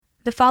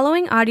The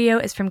following audio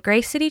is from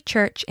Grace City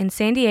Church in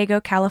San Diego,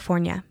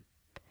 California.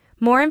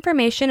 More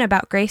information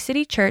about Grace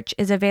City Church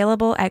is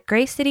available at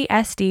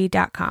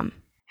gracecitysd.com.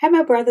 Hi,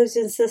 my brothers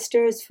and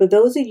sisters. For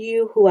those of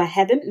you who I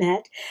haven't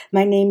met,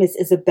 my name is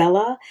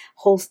Isabella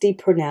Holsty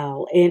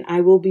Purnell, and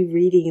I will be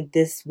reading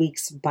this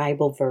week's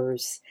Bible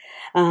verse.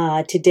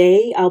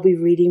 Today, I'll be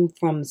reading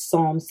from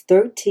Psalms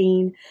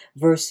 13,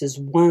 verses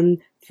 1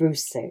 through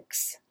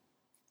 6.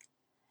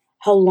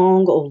 How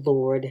long, O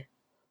Lord,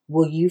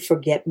 will you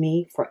forget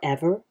me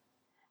forever?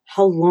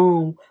 How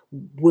long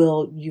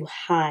will you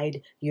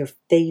hide your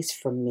face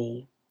from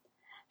me?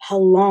 How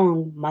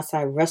long must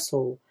I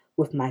wrestle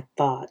with my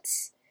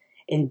thoughts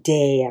and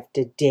day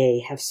after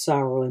day have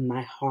sorrow in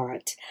my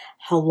heart?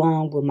 How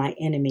long will my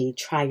enemy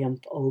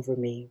triumph over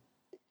me?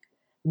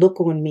 Look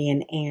on me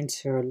and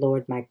answer,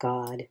 Lord my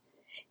God.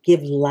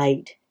 Give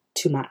light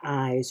to my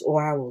eyes,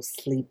 or I will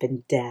sleep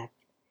in death.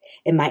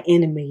 And my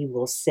enemy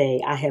will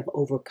say, I have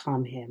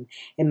overcome him,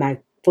 and my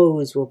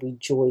foes will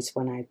rejoice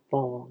when I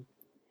fall.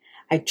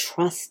 I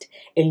trust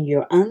in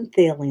your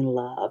unfailing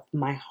love.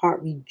 My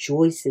heart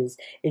rejoices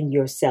in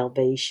your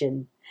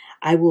salvation.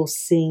 I will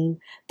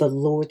sing the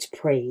Lord's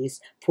praise,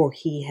 for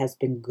he has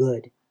been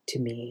good to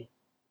me.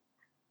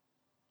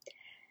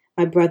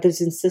 My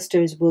brothers and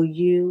sisters, will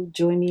you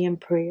join me in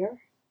prayer?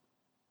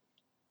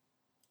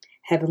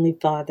 Heavenly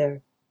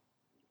Father,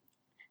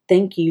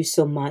 thank you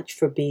so much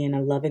for being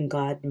a loving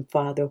God and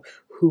Father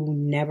who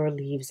never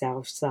leaves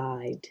our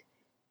side.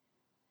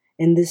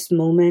 In this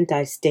moment,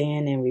 I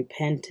stand in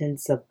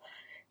repentance of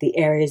the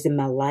areas in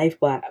my life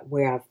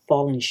where I've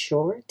fallen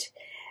short.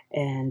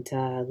 And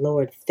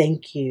Lord,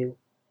 thank you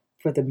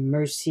for the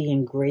mercy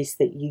and grace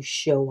that you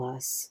show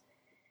us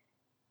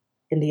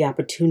and the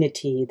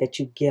opportunity that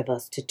you give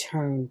us to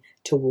turn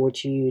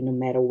towards you no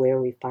matter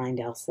where we find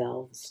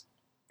ourselves.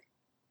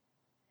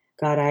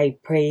 God, I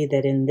pray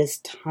that in this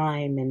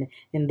time and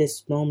in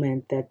this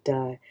moment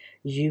that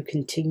you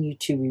continue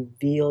to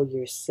reveal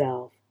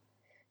yourself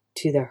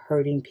to the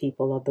hurting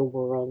people of the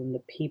world and the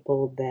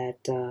people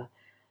that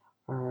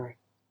are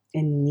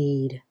in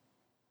need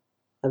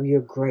of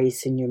your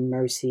grace and your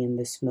mercy in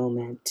this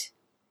moment.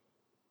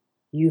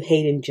 You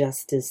hate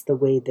injustice the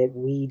way that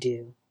we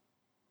do.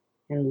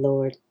 And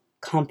Lord,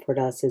 comfort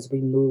us as we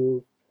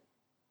move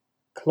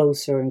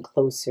closer and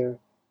closer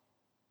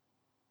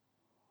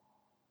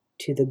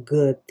to the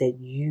good that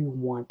you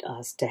want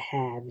us to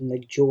have and the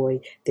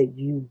joy that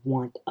you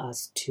want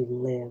us to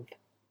live.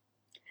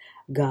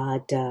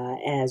 God,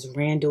 as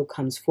Randall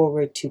comes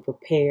forward to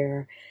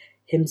prepare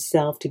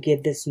himself to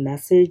give this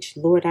message,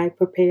 Lord, I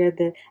pray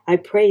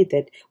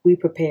that we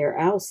prepare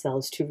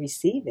ourselves to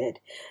receive it.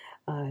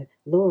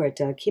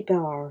 Lord, keep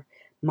our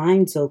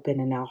minds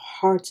open and our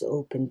hearts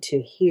open to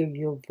hear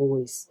your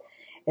voice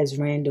as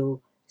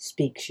Randall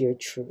speaks your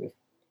truth.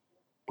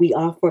 We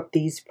offer up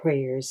these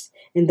prayers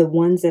and the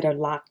ones that are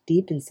locked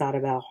deep inside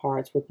of our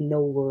hearts with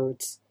no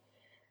words.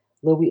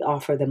 Lord, we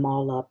offer them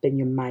all up in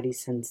your mighty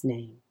Son's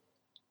name.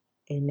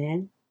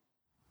 Amen.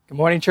 Good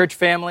morning, church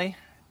family.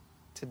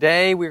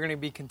 Today we're going to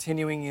be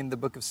continuing in the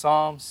book of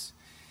Psalms.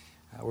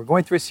 We're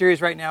going through a series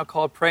right now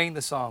called Praying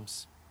the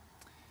Psalms.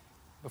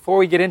 Before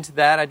we get into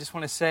that, I just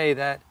want to say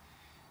that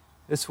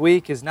this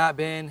week has not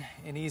been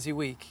an easy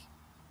week.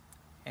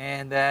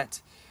 And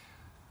that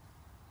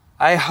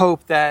I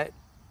hope that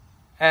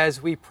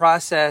as we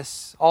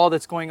process all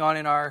that's going on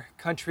in our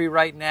country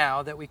right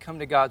now, that we come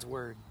to God's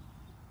Word.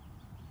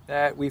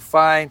 That we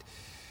find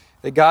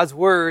that God's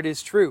Word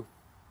is true.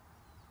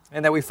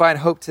 And that we find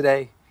hope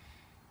today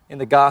in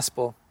the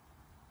gospel.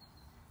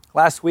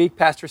 Last week,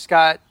 Pastor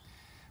Scott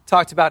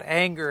talked about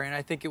anger, and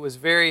I think it was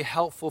very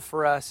helpful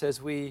for us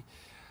as we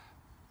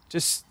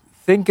just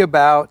think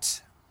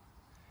about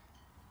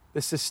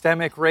the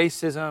systemic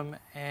racism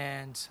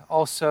and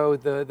also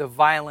the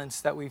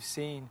violence that we've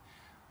seen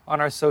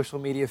on our social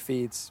media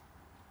feeds.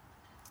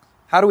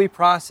 How do we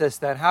process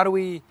that? How do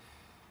we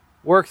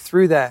work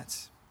through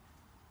that?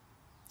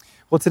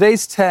 Well,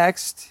 today's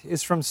text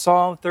is from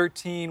Psalm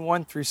 13,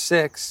 1 through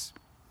 6.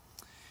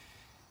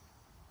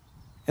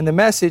 And the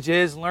message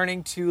is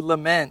learning to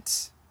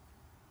lament.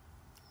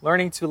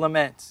 Learning to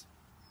lament.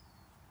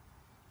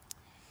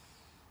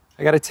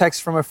 I got a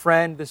text from a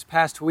friend this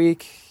past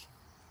week.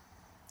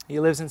 He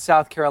lives in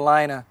South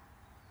Carolina.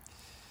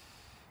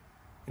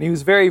 And he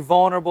was very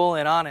vulnerable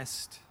and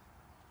honest.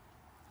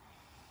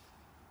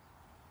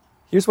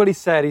 Here's what he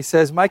said. He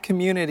says, my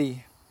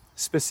community,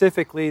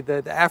 specifically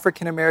the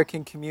African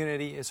American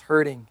community, is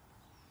hurting.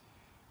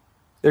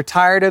 They're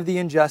tired of the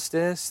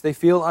injustice. They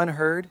feel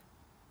unheard.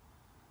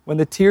 When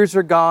the tears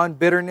are gone,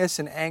 bitterness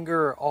and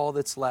anger are all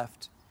that's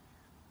left.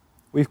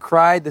 We've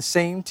cried the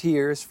same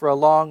tears for a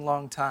long,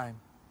 long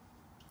time.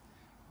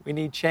 We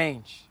need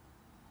change.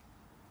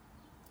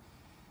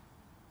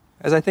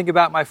 As I think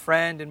about my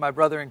friend and my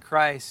brother in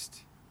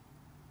Christ,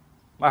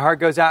 my heart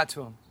goes out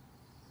to him.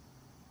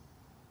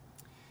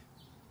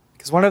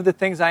 Because one of the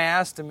things I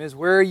asked him is,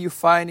 where are you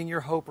finding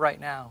your hope right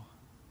now?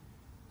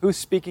 Who's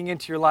speaking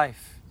into your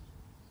life?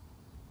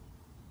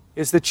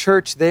 Is the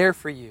church there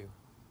for you?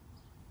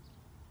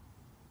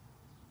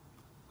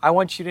 I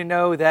want you to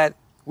know that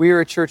we are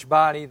a church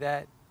body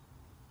that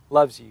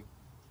loves you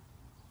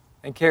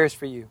and cares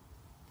for you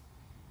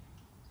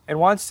and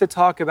wants to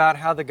talk about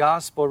how the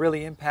gospel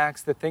really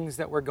impacts the things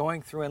that we're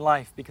going through in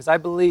life, because I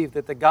believe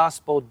that the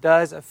gospel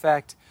does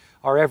affect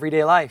our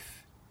everyday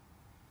life.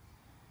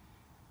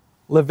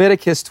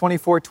 Leviticus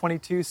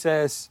 24:22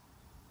 says,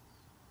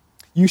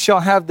 "You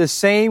shall have the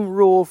same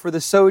rule for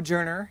the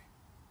sojourner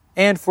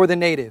and for the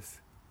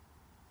native,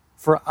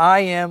 for I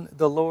am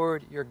the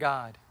Lord your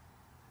God."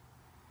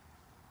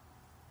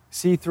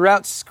 See,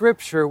 throughout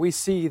Scripture, we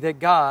see that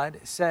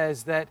God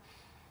says that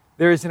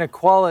there is an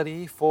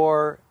equality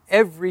for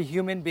every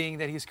human being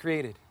that He's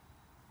created.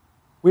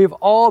 We have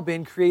all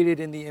been created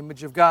in the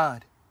image of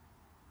God.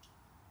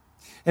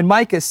 And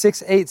Micah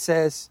 6:8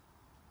 says,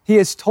 "He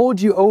has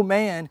told you, O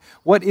man,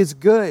 what is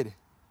good.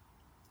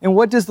 And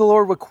what does the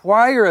Lord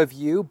require of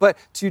you but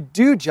to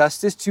do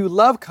justice, to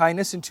love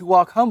kindness, and to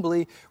walk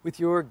humbly with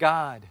your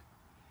God?"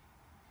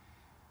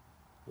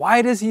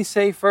 Why does He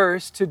say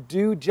first to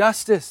do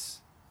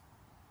justice?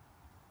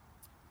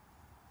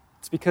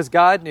 It's because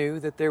God knew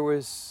that there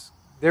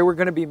were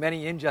going to be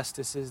many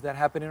injustices that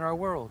happen in our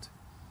world.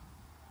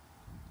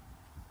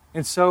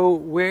 And so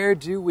where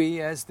do we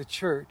as the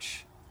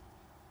church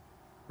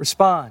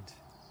respond?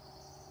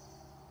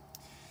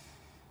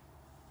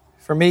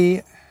 For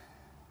me,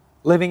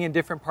 living in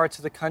different parts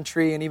of the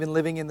country and even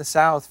living in the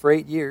South for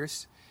 8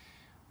 years,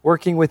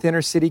 working with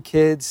inner city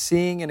kids,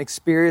 seeing and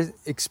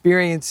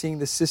experiencing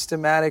the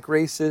systematic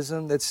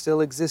racism that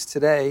still exists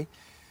today,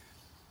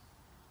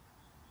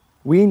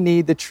 we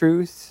need the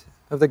truth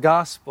of the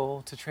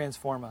gospel to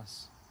transform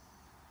us.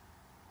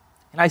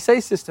 And I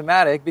say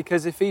systematic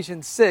because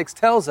Ephesians 6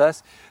 tells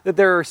us that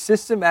there are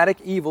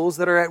systematic evils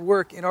that are at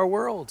work in our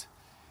world.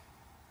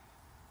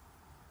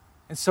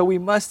 And so we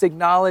must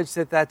acknowledge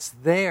that that's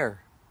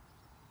there,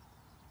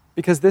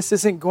 because this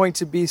isn't going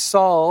to be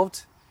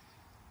solved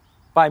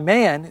by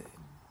man,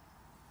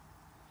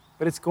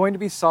 but it's going to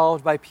be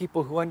solved by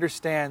people who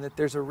understand that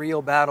there's a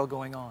real battle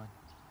going on.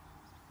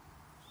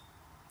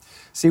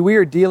 See, we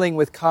are dealing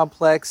with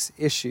complex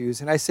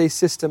issues, and I say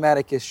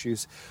systematic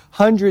issues.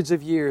 Hundreds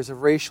of years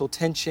of racial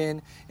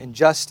tension,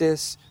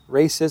 injustice,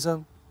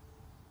 racism.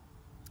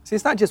 See,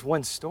 it's not just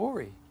one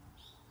story.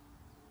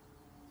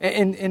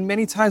 And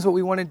many times what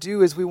we want to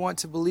do is we want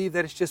to believe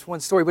that it's just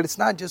one story, but it's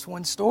not just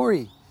one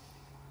story.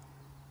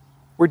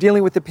 We're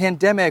dealing with the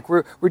pandemic.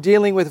 We're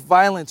dealing with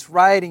violence,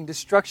 rioting,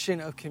 destruction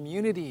of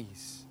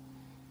communities.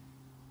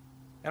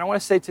 And I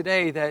want to say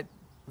today that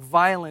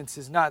violence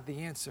is not the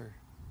answer.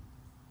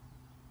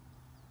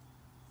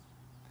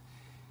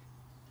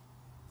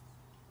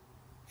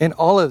 And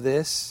all of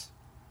this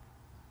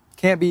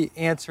can't be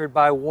answered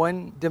by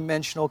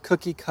one-dimensional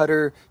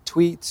cookie-cutter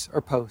tweets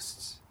or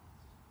posts.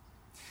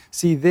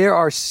 See, there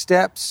are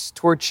steps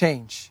toward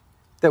change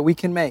that we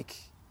can make.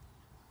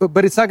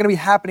 But it's not going to be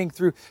happening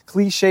through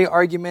cliche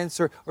arguments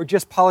or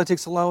just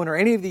politics alone or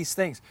any of these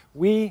things.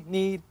 We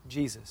need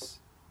Jesus.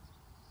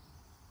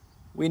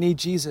 We need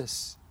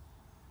Jesus.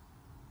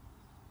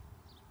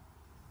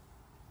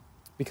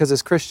 Because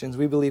as Christians,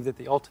 we believe that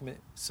the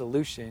ultimate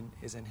solution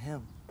is in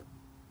Him.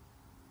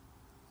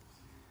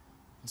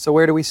 So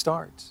where do we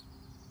start?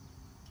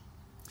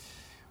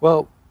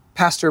 Well,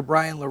 Pastor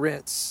Brian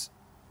Loritz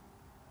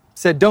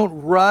said,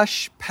 "Don't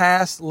rush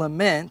past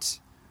lament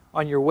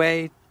on your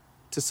way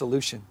to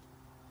solution."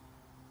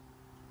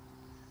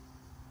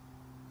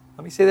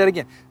 Let me say that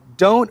again.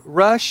 Don't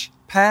rush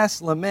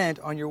past lament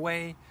on your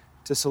way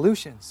to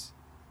solutions.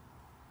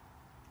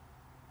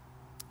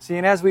 See,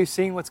 and as we've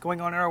seen what's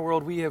going on in our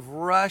world, we have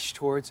rushed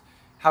towards,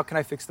 how can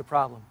I fix the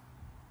problem?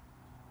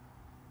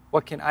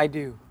 What can I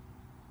do?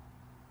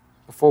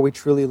 Before we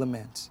truly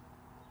lament.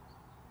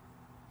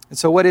 And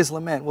so what is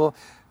lament? Well,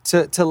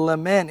 to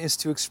lament is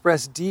to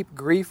express deep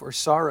grief or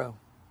sorrow.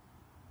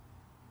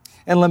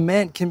 And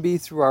lament can be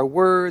through our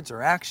words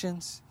or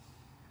actions.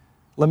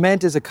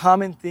 Lament is a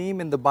common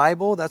theme in the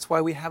Bible. That's why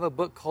we have a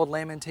book called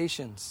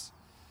Lamentations.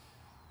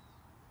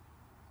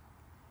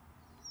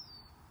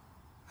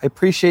 I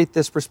appreciate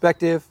this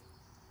perspective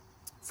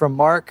from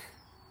Mark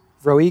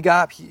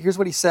Vroegop. Here's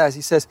what he says.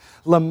 He says,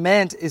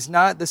 "Lament is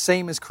not the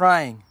same as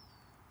crying.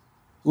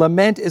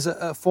 Lament is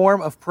a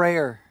form of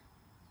prayer.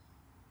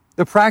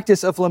 The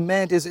practice of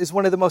lament is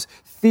one of the most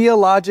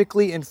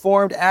theologically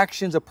informed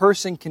actions a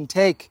person can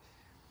take.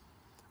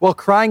 While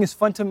crying is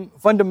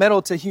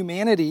fundamental to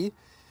humanity,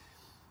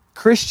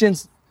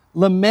 Christians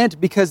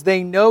lament because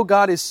they know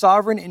God is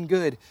sovereign and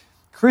good.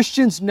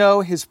 Christians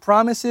know His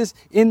promises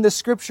in the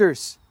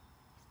Scriptures.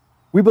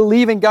 We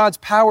believe in God's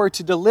power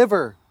to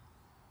deliver.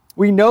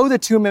 We know the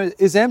tomb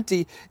is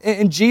empty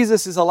and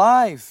Jesus is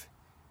alive.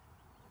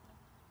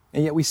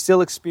 And yet we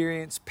still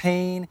experience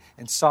pain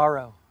and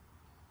sorrow.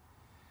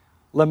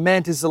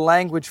 Lament is the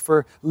language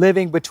for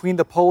living between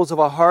the poles of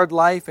a hard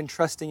life and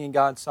trusting in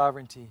God's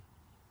sovereignty.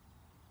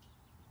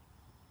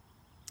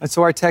 And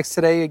so our text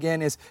today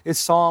again is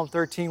Psalm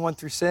 13, 1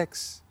 through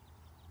 6.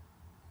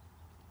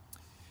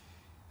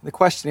 And the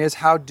question is,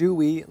 how do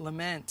we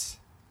lament?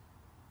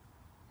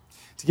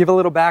 To give a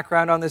little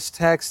background on this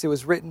text, it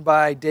was written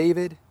by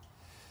David.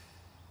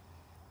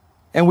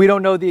 And we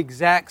don't know the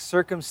exact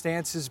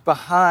circumstances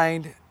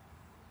behind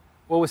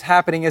what was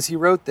happening as he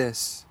wrote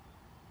this.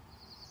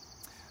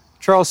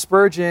 Charles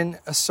Spurgeon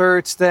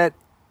asserts that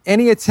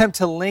any attempt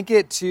to link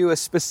it to a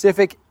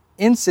specific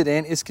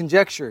incident is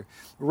conjecture.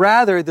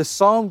 Rather, the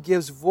psalm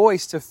gives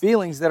voice to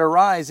feelings that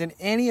arise in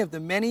any of the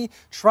many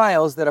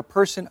trials that a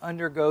person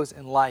undergoes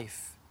in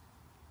life.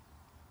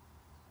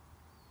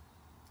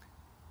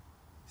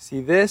 See,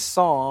 this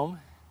psalm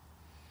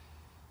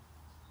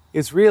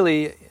is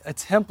really a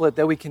template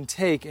that we can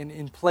take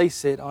and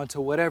place it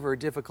onto whatever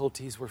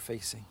difficulties we're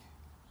facing.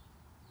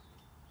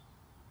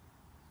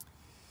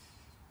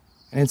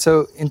 And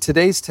so in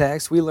today's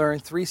text, we learn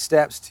 3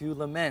 steps to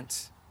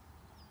lament.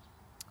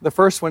 The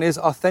first one is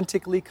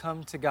authentically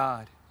come to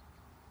God.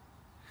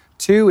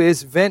 2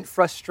 is vent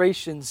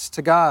frustrations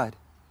to God.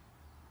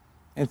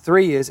 And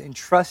 3 is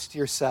entrust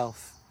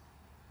yourself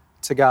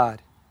to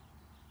God.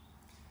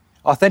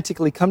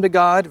 Authentically come to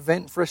God,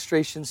 vent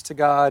frustrations to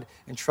God,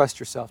 and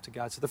trust yourself to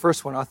God. So the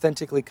first one,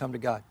 authentically come to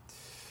God.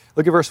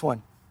 Look at verse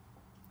 1.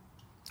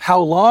 How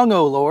long,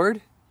 O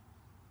Lord,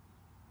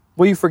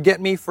 will you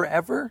forget me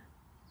forever?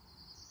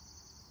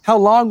 How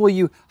long will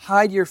you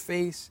hide your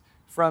face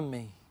from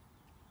me?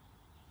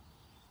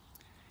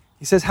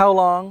 He says, how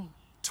long?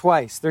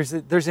 Twice.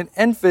 There's an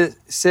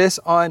emphasis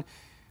on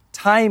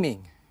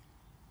timing.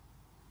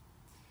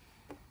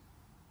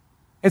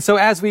 And so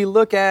as we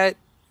look at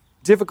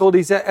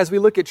difficulties, as we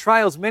look at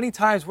trials, many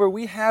times where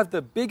we have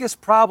the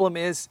biggest problem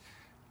is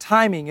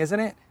timing,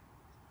 isn't it?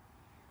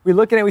 We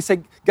look at it and we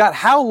say, God,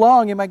 how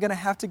long am I going to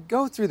have to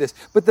go through this?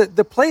 But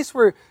the place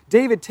where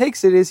David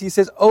takes it is he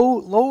says,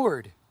 oh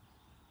Lord.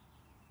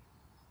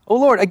 Oh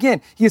Lord.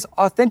 Again, he is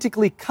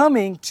authentically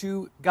coming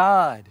to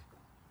God.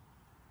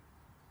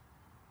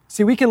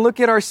 See, we can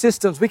look at our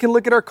systems, we can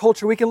look at our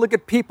culture, we can look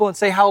at people and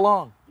say, how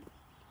long?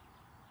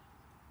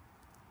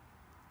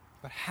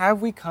 But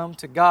have we come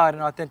to God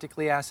and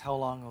authentically ask, how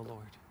long, O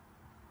Lord?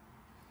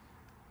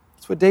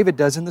 That's what David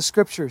does in the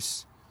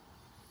Scriptures.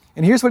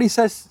 And here's what he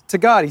says to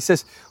God. He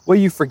says, will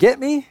you forget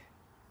me?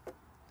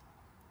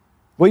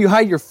 Will you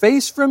hide your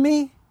face from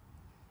me?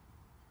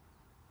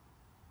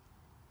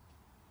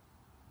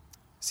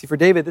 See, for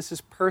David, this is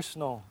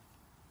personal.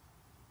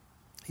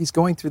 He's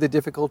going through the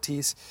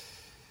difficulties,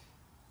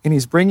 and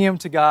he's bringing them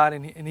to God,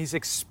 and he's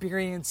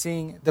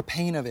experiencing the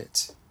pain of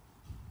it.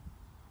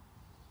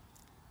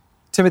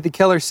 Timothy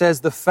Keller says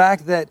the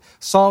fact that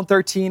Psalm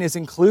 13 is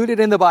included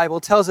in the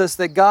Bible tells us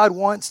that God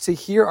wants to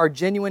hear our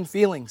genuine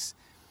feelings,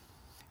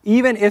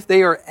 even if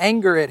they are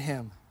anger at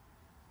Him.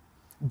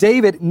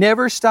 David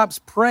never stops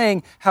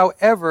praying,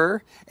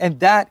 however,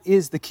 and that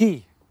is the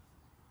key.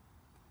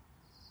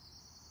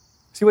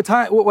 See,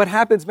 what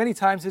happens many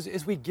times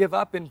is we give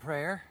up in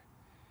prayer.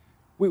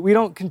 We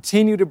don't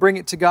continue to bring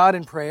it to God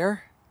in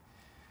prayer,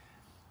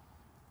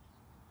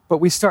 but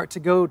we start to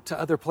go to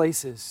other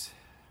places.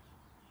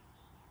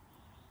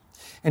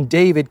 And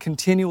David,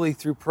 continually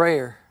through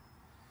prayer,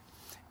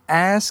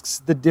 asks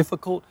the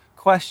difficult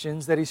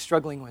questions that he's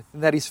struggling with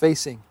and that he's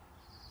facing.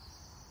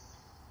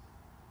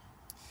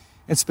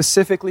 And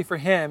specifically for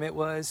him, he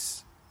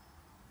was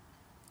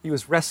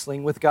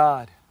wrestling with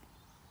God.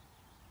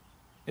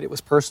 And it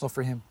was personal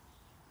for him.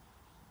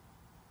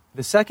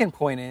 The second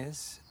point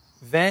is,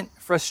 vent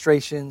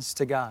frustrations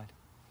to God.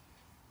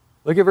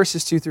 Look at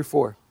verses 2 through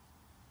 4.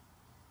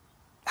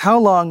 How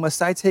long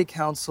must I take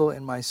counsel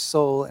in my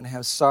soul and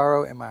have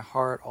sorrow in my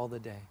heart all the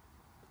day?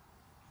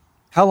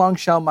 How long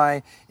shall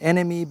my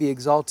enemy be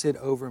exalted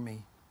over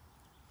me?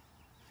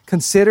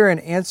 Consider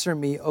and answer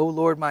me, O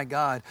Lord my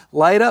God.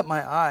 Light up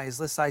my eyes,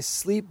 lest I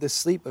sleep the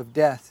sleep of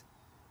death.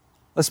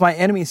 Lest my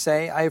enemy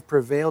say, I have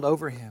prevailed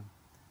over him.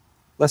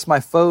 Lest my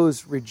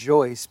foes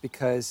rejoice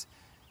because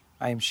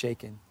I am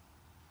shaken.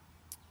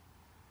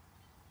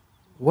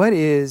 What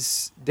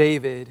is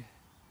David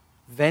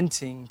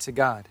venting to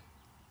God?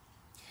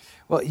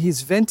 Well,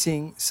 he's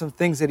venting some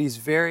things that he's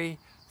very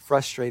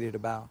frustrated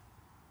about.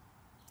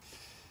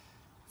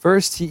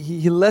 First,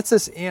 he lets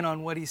us in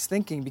on what he's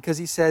thinking because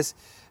he says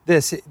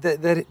this,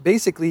 that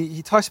basically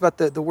he talks about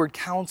the word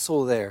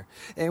counsel there.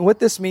 And what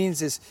this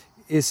means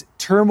is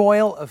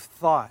turmoil of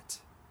thought.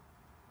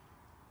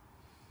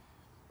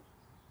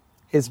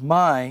 His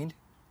mind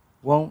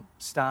won't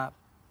stop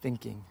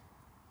thinking.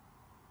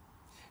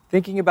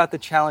 Thinking about the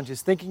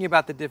challenges, thinking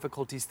about the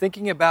difficulties,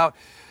 thinking about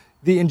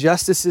the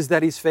injustices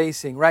that he's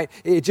facing, right?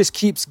 It just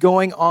keeps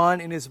going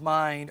on in his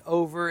mind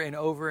over and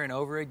over and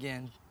over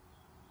again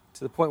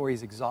to the point where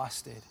he's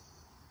exhausted.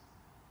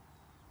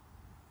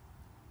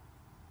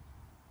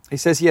 He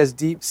says he has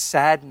deep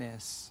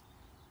sadness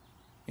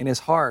in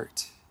his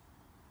heart.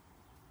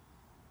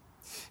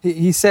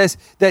 He says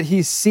that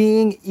he's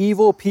seeing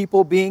evil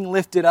people being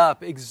lifted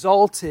up,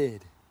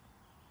 exalted.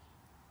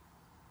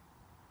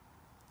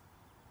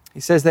 He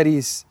says that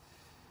he's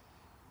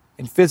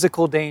in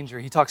physical danger.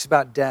 He talks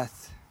about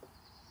death.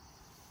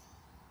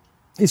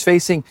 He's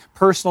facing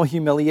personal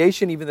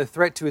humiliation, even the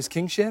threat to his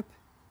kingship.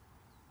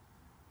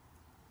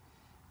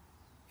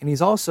 And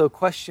he's also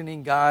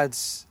questioning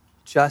God's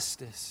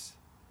justice.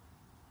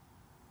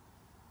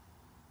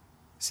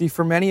 See,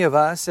 for many of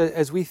us,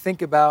 as we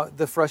think about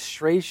the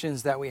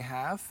frustrations that we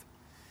have,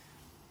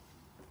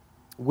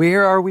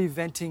 where are we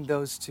venting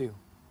those to?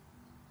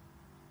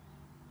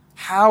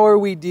 How are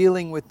we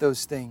dealing with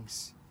those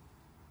things?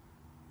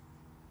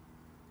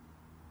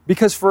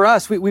 Because for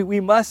us, we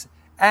must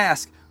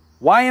ask,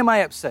 why am I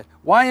upset?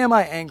 Why am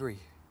I angry?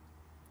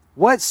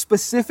 What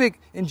specific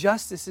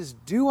injustices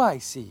do I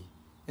see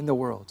in the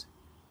world?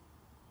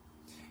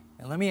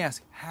 And let me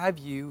ask, have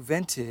you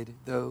vented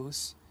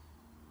those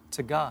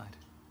to God?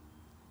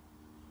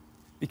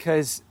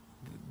 Because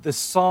the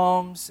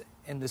Psalms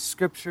and the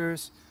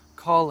Scriptures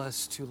call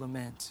us to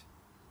lament.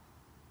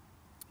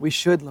 We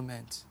should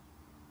lament.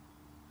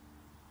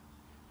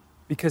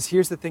 Because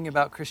here's the thing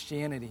about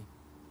Christianity.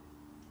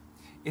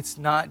 It's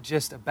not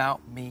just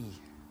about me.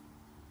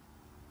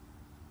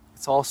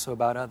 It's also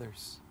about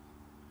others.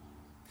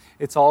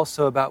 It's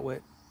also about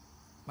what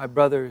my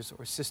brothers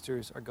or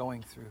sisters are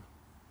going through.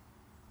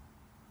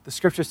 The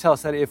Scriptures tell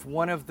us that if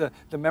one of the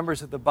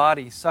members of the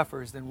body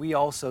suffers, then we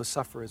also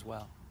suffer as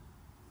well.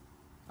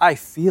 I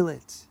feel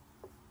it.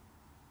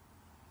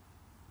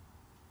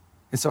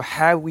 And so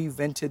have we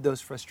vented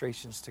those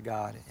frustrations to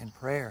God in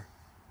prayer?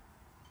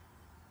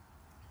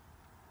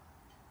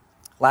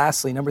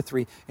 Lastly, number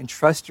 3,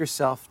 entrust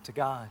yourself to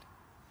God.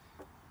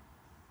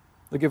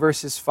 Look at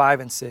verses 5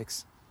 and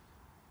 6.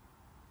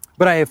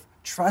 But I have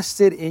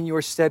trusted in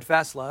your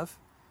steadfast love.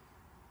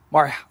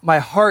 My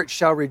heart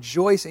shall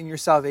rejoice in your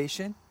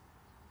salvation.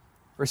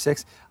 Verse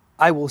 6,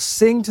 I will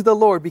sing to the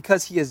Lord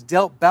because he has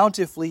dealt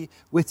bountifully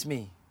with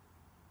me.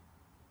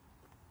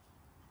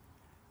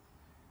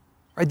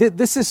 Right,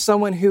 this is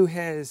someone who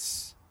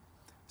has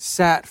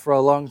sat for a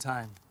long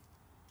time.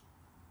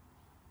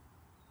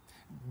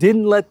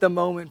 Didn't let the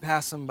moment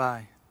pass him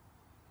by.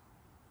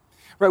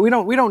 Right, we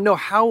don't know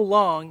how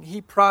long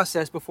he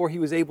processed before he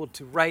was able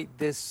to write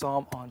this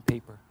psalm on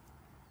paper.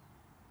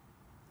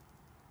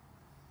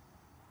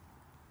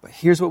 But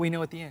here's what we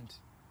know at the end.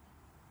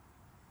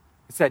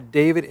 It's that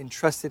David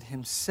entrusted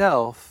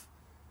himself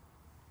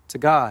to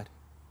God.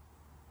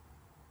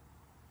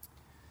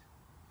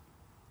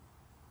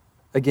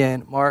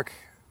 Again, Mark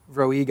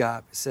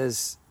Vroegop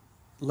says,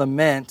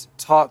 lament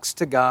talks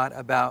to God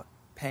about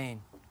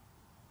pain.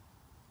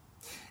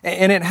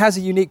 And it has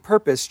a unique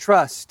purpose,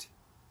 trust.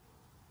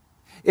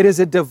 It is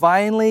a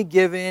divinely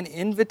given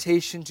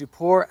invitation to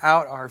pour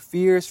out our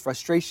fears,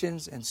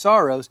 frustrations, and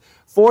sorrows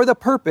for the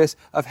purpose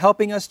of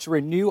helping us to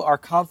renew our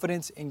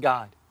confidence in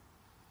God.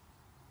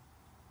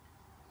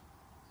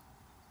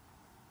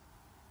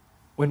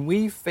 When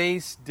we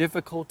face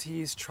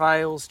difficulties,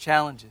 trials,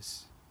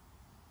 challenges,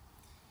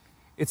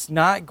 it's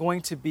not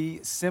going to be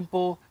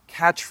simple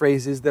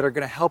catchphrases that are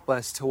going to help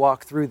us to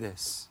walk through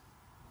this.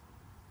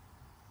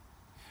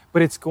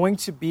 But it's going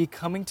to be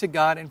coming to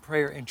God in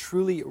prayer and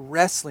truly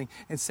wrestling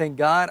and saying,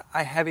 God,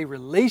 I have a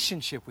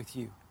relationship with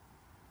you.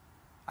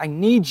 I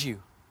need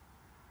you.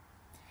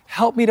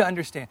 Help me to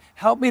understand.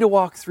 Help me to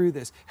walk through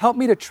this. Help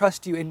me to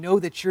trust you and know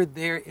that you're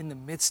there in the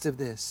midst of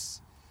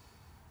this.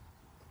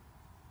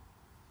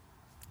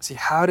 See,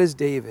 how does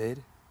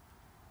David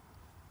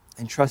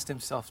entrust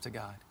himself to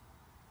God?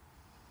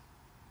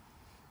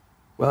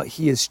 Well,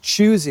 he is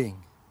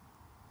choosing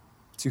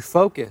to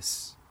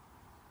focus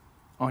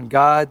on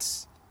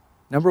God's,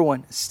 number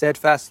 1,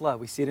 steadfast love.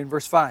 We see it in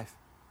verse 5.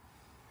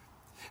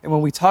 And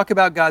when we talk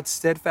about God's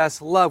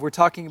steadfast love, we're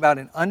talking about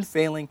an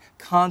unfailing,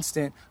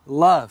 constant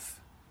love.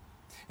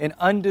 An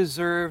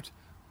undeserved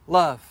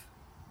love.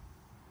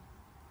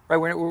 Right?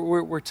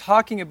 We're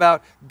talking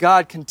about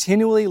God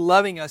continually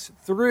loving us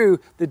through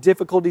the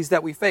difficulties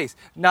that we face.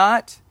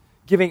 Not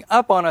giving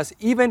up on us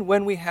even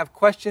when we have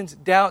questions,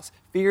 doubts,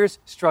 fears,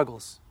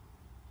 struggles.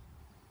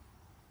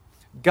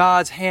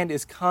 God's hand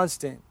is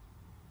constant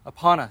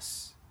upon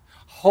us,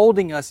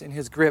 holding us in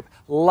his grip,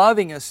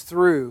 loving us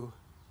through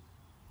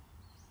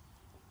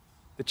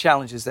the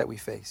challenges that we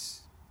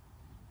face.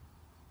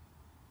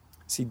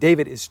 See,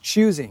 David is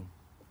choosing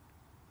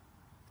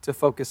to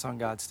focus on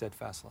God's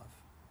steadfast love.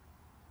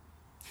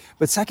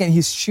 But second,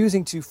 he's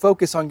choosing to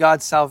focus on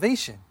God's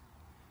salvation.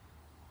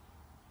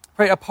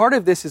 Right? A part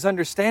of this is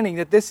understanding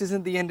that this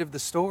isn't the end of the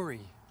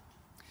story.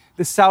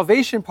 The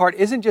salvation part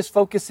isn't just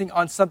focusing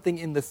on something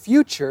in the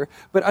future,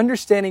 but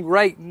understanding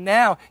right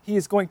now he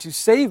is going to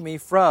save me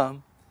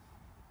from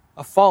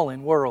a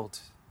fallen world.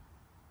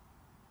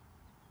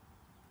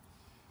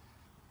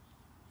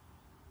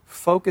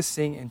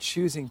 Focusing and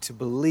choosing to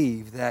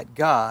believe that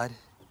God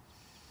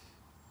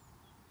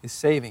is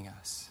saving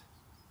us.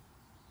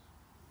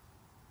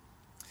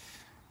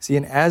 See,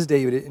 and as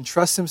David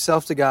entrusts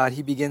himself to God,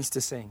 he begins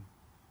to sing.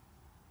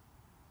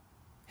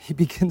 He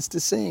begins to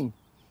sing.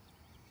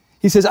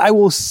 He says, I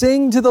will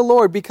sing to the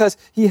Lord because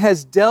he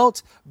has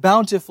dealt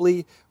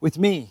bountifully with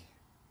me.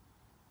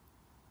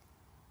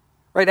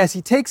 Right, as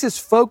he takes his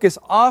focus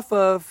off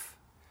of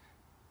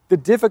the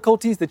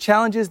difficulties, the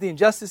challenges, the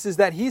injustices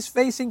that he's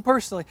facing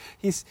personally,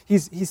 he's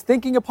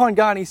thinking upon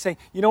God and he's saying,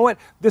 you know what,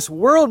 this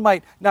world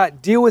might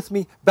not deal with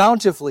me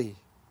bountifully,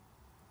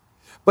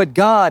 But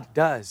God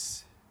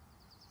does.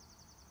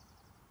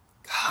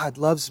 God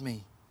loves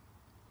me.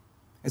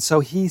 And so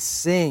he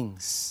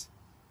sings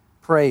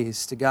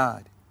praise to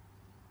God.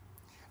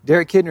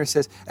 Derek Kidner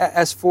says,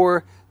 as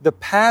for the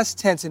past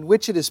tense in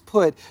which it is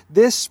put,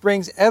 this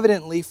springs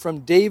evidently from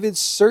David's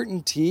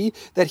certainty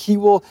that he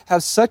will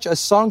have such a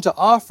song to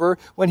offer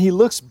when he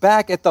looks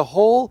back at the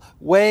whole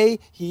way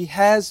he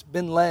has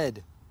been led.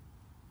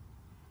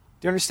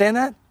 Do you understand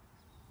that?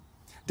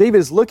 David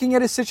is looking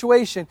at his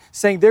situation,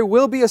 saying, there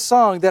will be a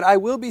song that I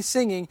will be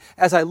singing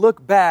as I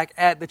look back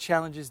at the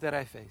challenges that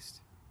I faced.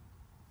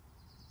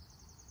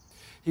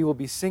 He will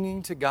be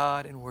singing to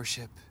God in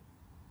worship.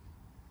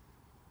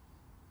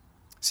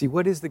 See,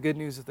 what is the good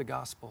news of the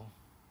gospel?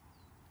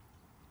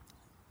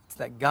 It's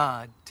that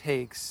God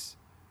takes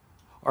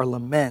our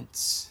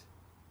laments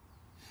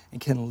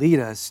and can lead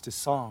us to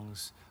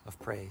songs of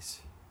praise.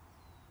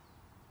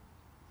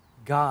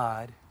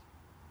 God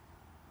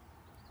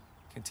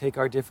can take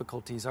our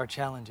difficulties, our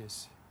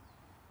challenges,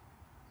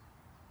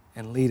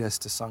 and lead us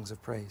to songs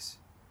of praise.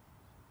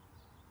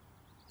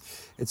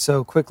 And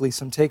so quickly,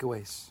 some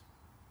takeaways.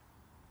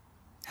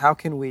 How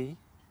can we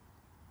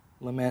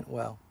lament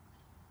well?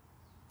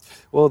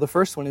 Well, the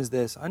first one is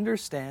this: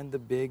 understand the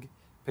big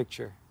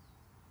picture.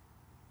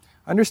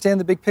 Understand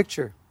the big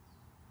picture.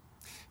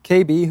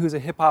 KB, who's a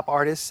hip-hop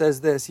artist,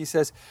 says this. He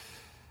says,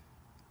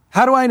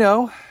 how do I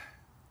know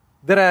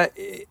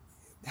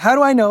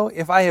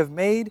if I have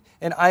made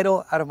an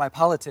idol out of my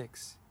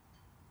politics?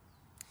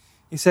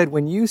 He said,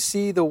 when you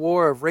see the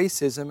war of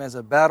racism as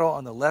a battle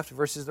on the left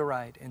versus the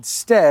right,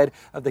 instead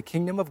of the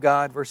kingdom of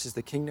God versus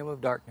the kingdom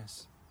of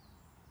darkness.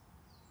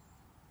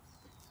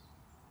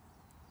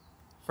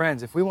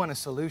 Friends, if we want a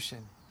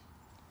solution,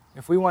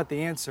 if we want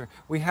the answer,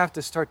 we have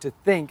to start to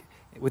think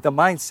with the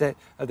mindset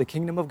of the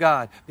kingdom of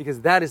God,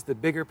 because that is the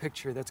bigger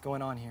picture that's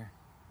going on here.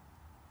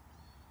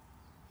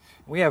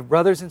 We have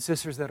brothers and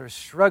sisters that are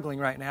struggling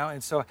right now,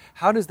 and so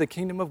how does the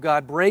kingdom of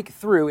God break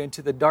through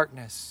into the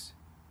darkness?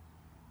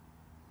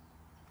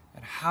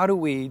 And how do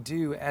we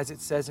do, as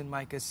it says in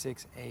Micah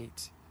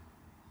 6:8,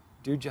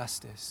 do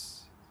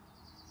justice,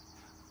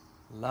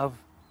 love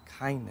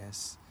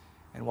kindness,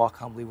 and walk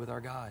humbly with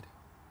our God?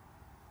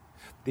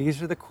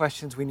 These are the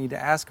questions we need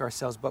to ask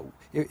ourselves. But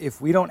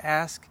if we don't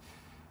ask,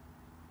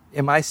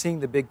 am I seeing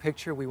the big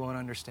picture? We won't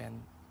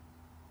understand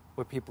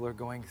what people are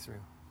going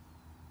through.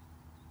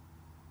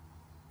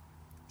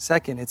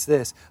 Second, it's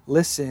this: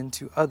 listen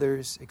to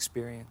others'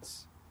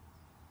 experience.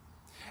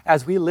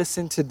 As we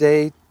listen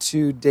today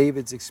to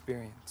David's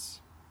experience,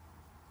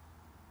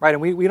 right?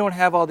 And we don't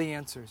have all the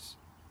answers.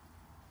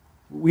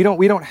 We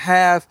don't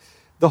have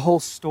the whole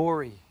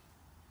story.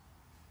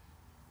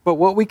 But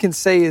what we can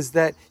say is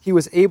that he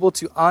was able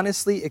to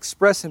honestly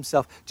express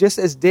himself. Just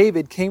as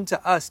David came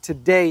to us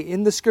today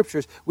in the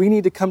Scriptures, we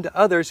need to come to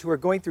others who are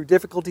going through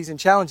difficulties and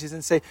challenges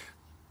and say,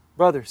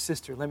 brother,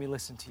 sister, let me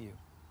listen to you.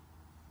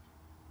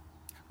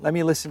 Let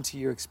me listen to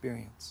your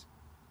experience.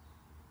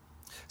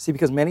 See,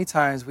 because many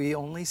times we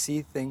only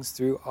see things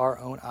through our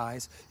own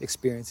eyes,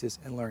 experiences,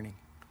 and learning.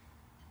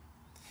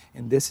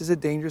 And this is a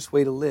dangerous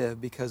way to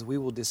live, because we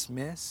will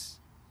dismiss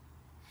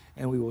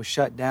and we will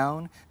shut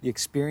down the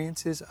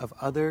experiences of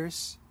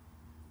others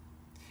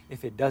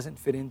if it doesn't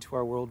fit into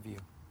our worldview.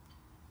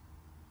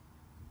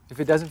 If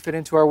it doesn't fit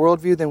into our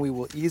worldview, then we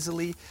will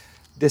easily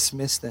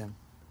dismiss them.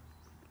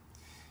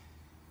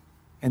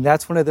 And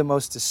that's one of the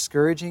most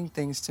discouraging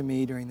things to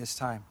me during this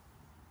time,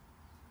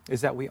 is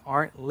that we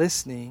aren't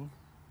listening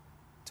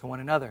to one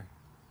another.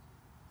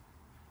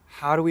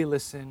 How do we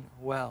listen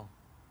well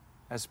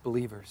as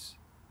believers?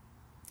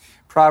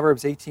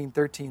 Proverbs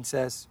 18:13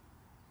 says,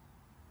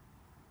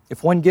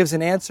 if one gives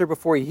an answer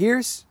before he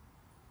hears,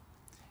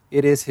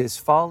 it is his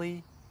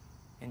folly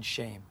and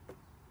shame.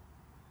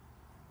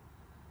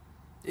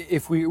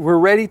 If we're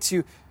ready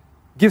to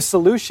give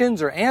solutions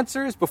or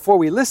answers before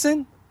we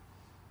listen,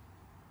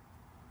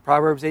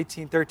 Proverbs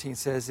 18:13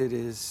 says it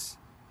is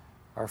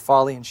our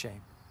folly and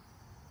shame.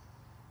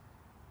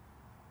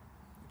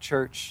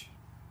 Church,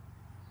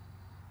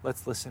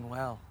 let's listen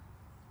well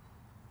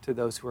to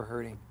those who are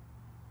hurting.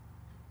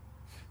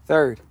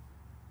 Third,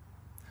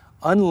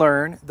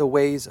 unlearn the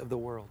ways of the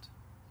world.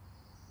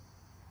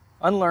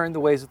 Unlearn the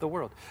ways of the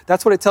world.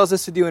 That's what it tells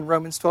us to do in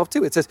Romans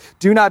 12:2. It says,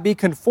 do not be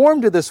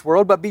conformed to this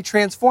world, but be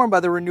transformed by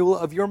the renewal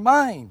of your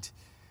mind,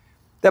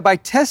 that by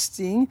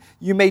testing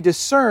you may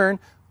discern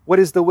what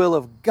is the will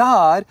of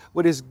God,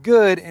 what is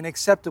good and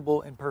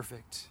acceptable and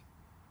perfect.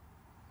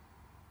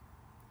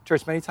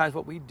 Church, many times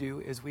what we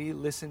do is we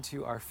listen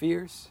to our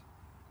fears,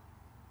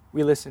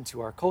 we listen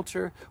to our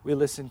culture, we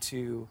listen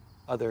to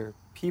other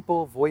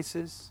people,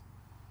 voices,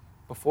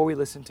 before we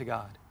listen to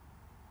God.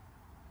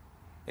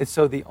 And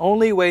so the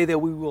only way that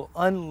we will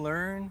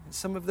unlearn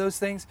some of those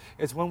things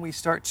is when we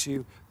start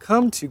to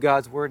come to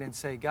God's Word and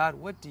say, God,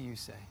 what do you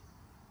say?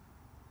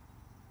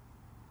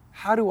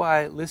 How do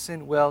I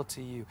listen well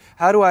to you?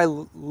 How do I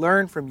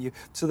learn from you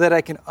so that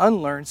I can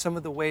unlearn some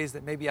of the ways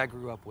that maybe I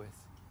grew up with?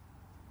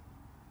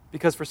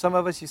 Because for some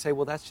of us, you say,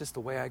 well, that's just the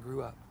way I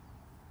grew up.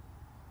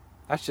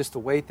 That's just the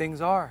way things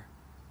are.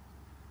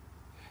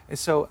 And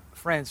so,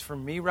 friends, for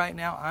me right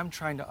now, I'm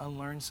trying to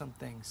unlearn some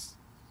things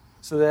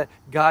so that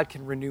God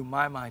can renew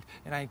my mind.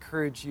 And I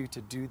encourage you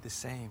to do the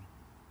same.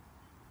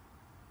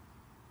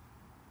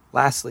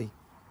 Lastly,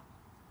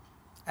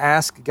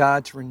 ask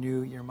God to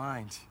renew your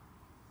mind.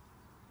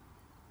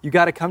 You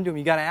got to come to Him.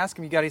 You got to ask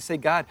Him. You got to say,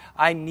 God,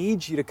 I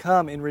need you to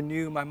come and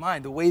renew my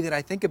mind, the way that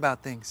I think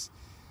about things.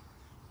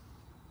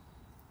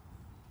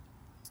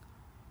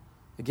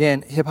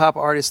 Again, hip-hop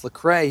artist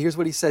Lecrae, here's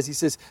what he says. He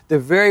says, the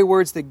very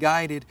words that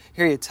guided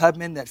Harriet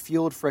Tubman, that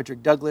fueled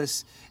Frederick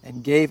Douglass,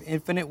 and gave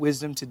infinite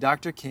wisdom to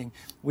Dr. King,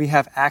 we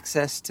have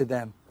access to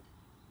them.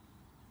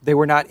 They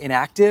were not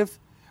inactive,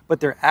 but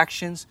their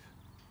actions,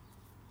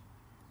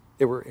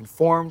 they were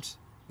informed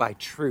by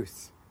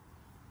truth.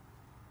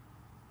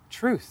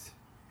 Truth.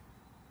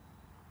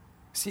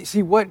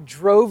 See what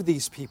drove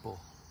these people?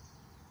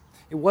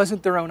 It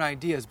wasn't their own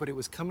ideas, but it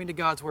was coming to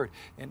God's Word.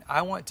 And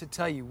I want to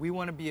tell you, we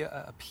want to be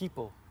a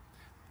people,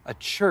 a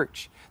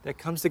church that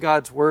comes to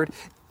God's Word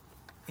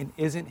and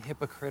isn't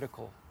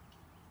hypocritical.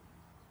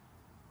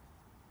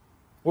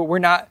 Well, we're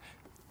not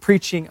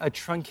preaching a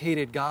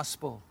truncated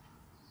gospel,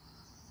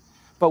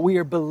 but we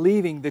are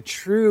believing the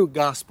true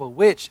gospel,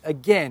 which,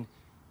 again,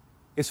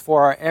 is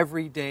for our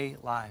everyday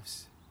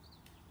lives.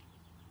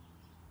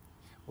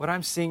 What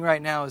I'm seeing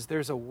right now is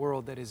there's a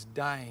world that is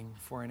dying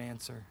for an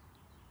answer.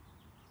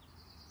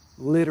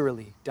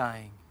 Literally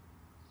dying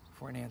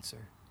for an answer.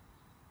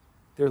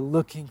 They're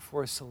looking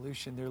for a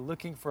solution. They're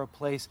looking for a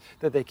place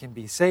that they can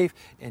be safe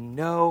and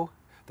know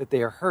that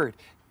they are heard.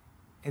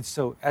 And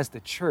so as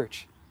the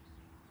church,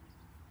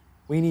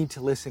 we need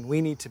to listen.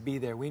 We need to be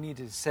there. We need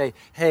to say,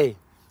 hey,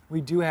 we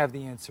do have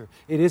the answer.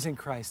 It is in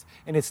Christ.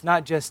 And it's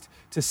not just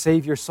to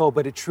save your soul,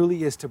 but it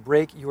truly is to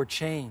break your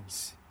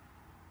chains.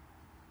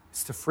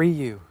 It's to free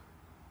you.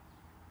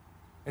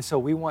 And so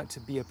we want to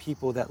be a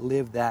people that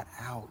live that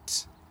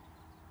out.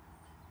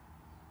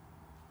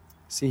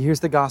 See, here's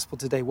the gospel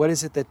today. What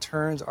is it that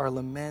turns our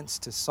laments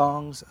to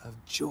songs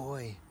of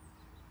joy,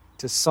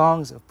 to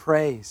songs of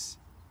praise?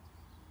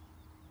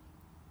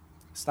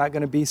 It's not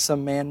going to be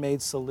some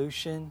man-made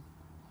solution.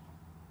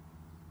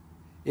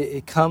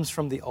 It comes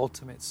from the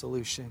ultimate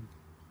solution.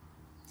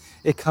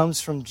 It comes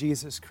from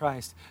Jesus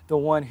Christ, the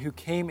one who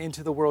came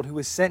into the world, who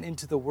was sent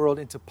into the world,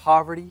 into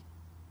poverty,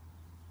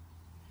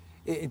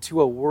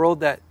 into a world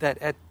that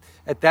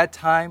at that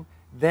time,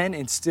 then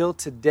and still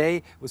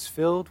today, was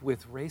filled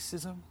with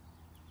racism,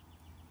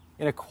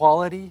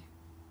 inequality,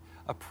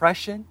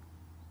 oppression.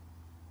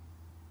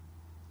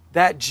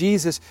 That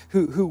Jesus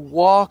who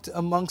walked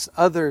amongst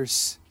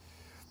others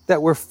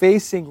that were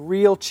facing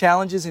real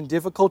challenges and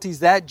difficulties,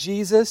 that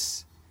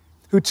Jesus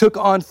who took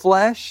on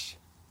flesh,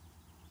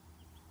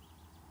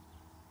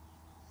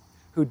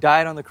 who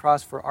died on the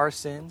cross for our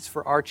sins,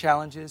 for our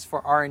challenges,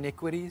 for our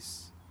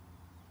iniquities,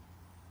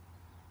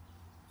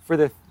 for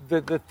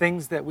the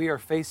things that we are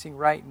facing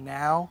right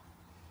now.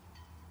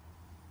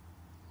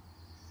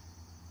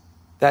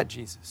 That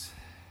Jesus.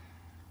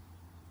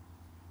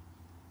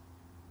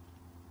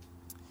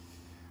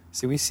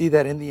 See, we see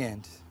that in the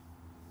end,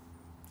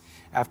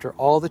 after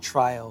all the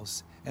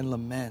trials and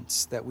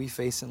laments that we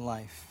face in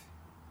life,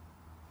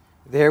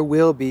 there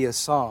will be a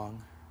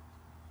song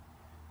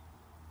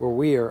where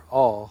we are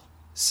all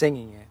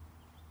singing it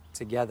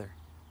together.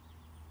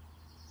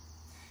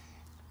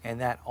 And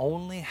that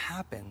only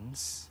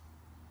happens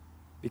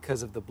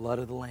because of the blood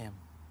of the Lamb.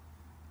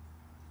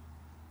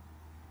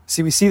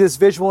 See, we see this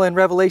visual in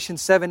Revelation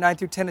 7, 9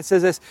 through 10. It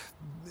says this,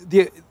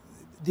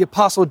 the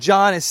Apostle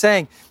John is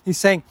saying, he's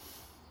saying,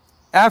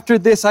 after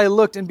this I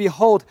looked, and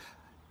behold,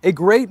 a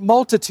great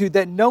multitude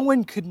that no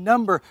one could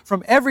number,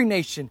 from every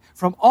nation,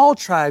 from all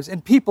tribes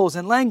and peoples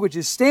and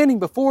languages, standing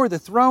before the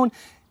throne,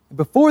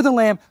 before the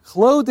Lamb,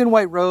 clothed in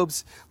white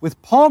robes,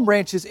 with palm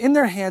branches in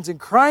their hands, and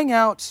crying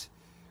out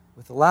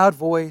with a loud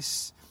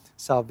voice,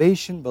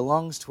 salvation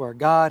belongs to our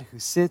God who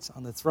sits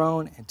on the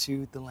throne and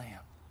to the Lamb.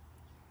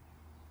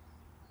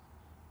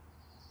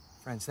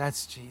 Friends,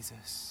 that's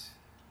Jesus.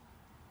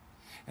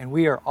 And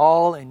we are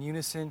all in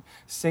unison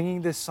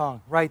singing this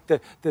song, right?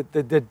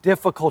 The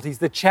difficulties,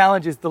 the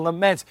challenges, the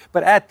laments.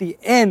 But at the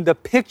end, the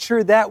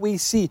picture that we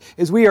see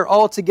is we are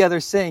all together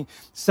saying,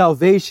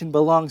 salvation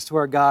belongs to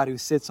our God who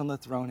sits on the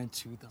throne and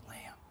to the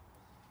Lamb.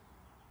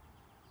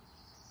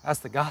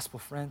 That's the gospel,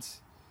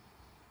 friends.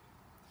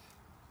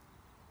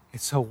 And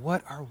so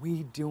what are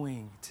we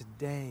doing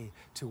today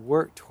to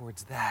work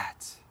towards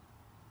that?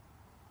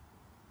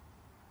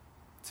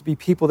 To be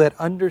people that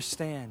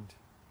understand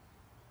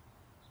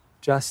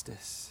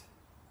justice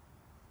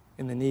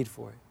and the need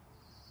for it,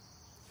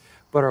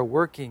 but are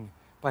working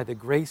by the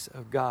grace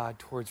of God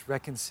towards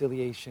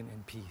reconciliation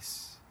and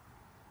peace.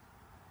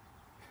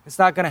 It's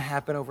not going to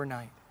happen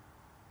overnight,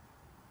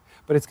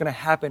 but it's going to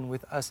happen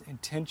with us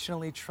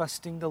intentionally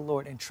trusting the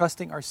Lord and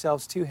trusting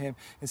ourselves to Him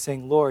and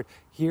saying, Lord,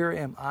 here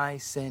am I,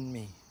 send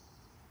me.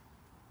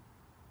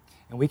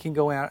 And we can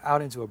go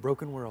out into a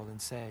broken world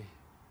and say,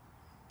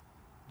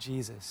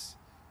 Jesus,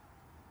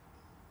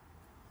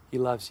 He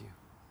loves you.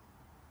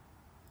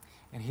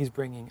 And He's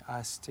bringing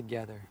us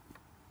together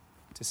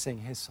to sing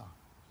His song.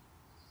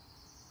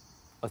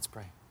 Let's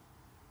pray.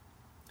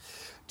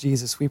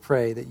 Jesus, we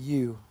pray that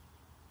you,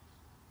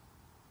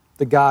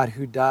 the God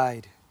who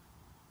died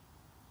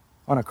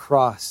on a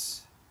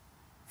cross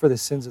for the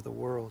sins of the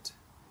world,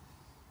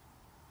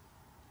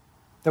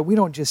 that we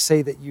don't just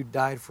say that you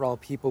died for all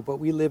people, but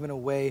we live in a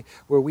way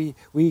where we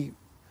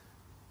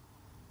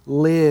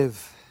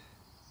live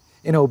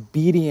in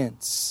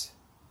obedience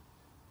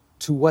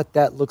to what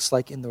that looks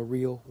like in the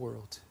real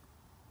world.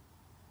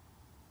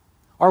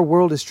 Our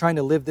world is trying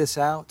to live this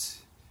out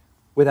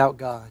without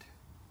God,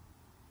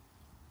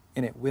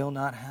 and it will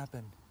not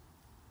happen.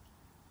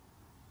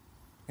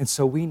 And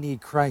so we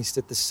need Christ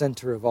at the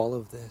center of all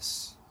of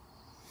this.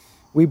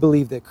 We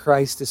believe that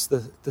Christ is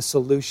the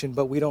solution,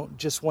 but we don't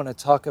just want to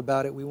talk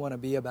about it, we want to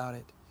be about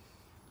it.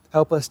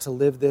 Help us to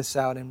live this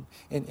out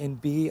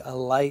and be a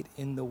light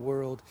in the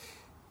world,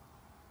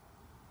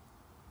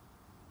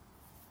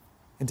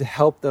 and to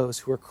help those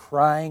who are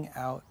crying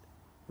out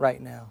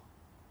right now.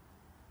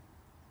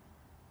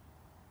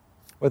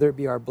 Whether it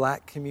be our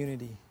Black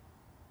community,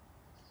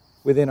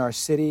 within our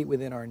city,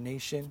 within our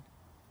nation,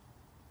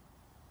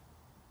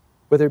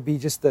 whether it be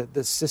just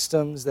the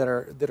systems that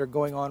are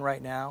going on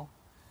right now,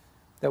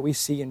 that we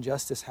see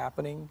injustice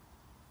happening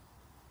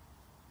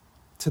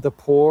to the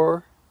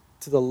poor,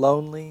 to the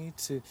lonely,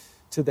 to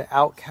the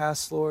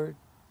outcast, Lord.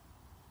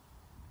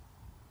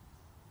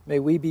 May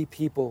we be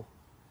people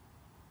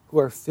who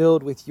are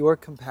filled with your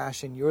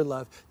compassion, your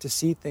love, to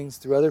see things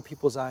through other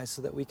people's eyes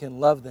so that we can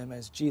love them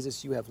as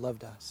Jesus, you have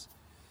loved us.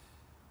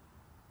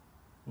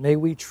 May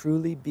we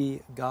truly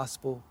be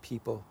gospel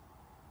people.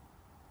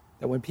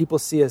 That when people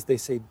see us, they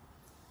say,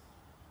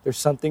 there's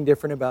something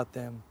different about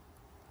them.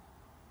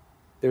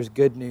 There's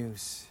good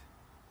news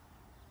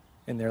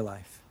in their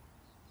life.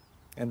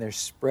 And they're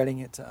spreading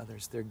it to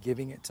others. They're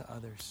giving it to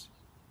others.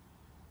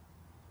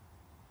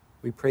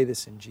 We pray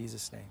this in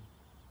Jesus' name.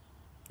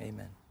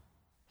 Amen.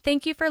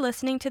 Thank you for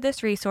listening to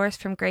this resource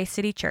from Grace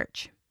City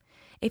Church.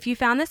 If you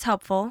found this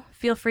helpful,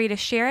 feel free to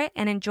share it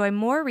and enjoy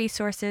more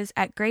resources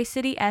at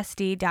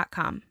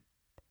gracecitysd.com.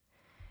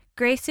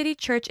 Grace City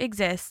Church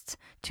exists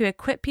to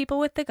equip people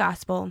with the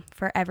gospel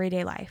for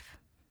everyday life.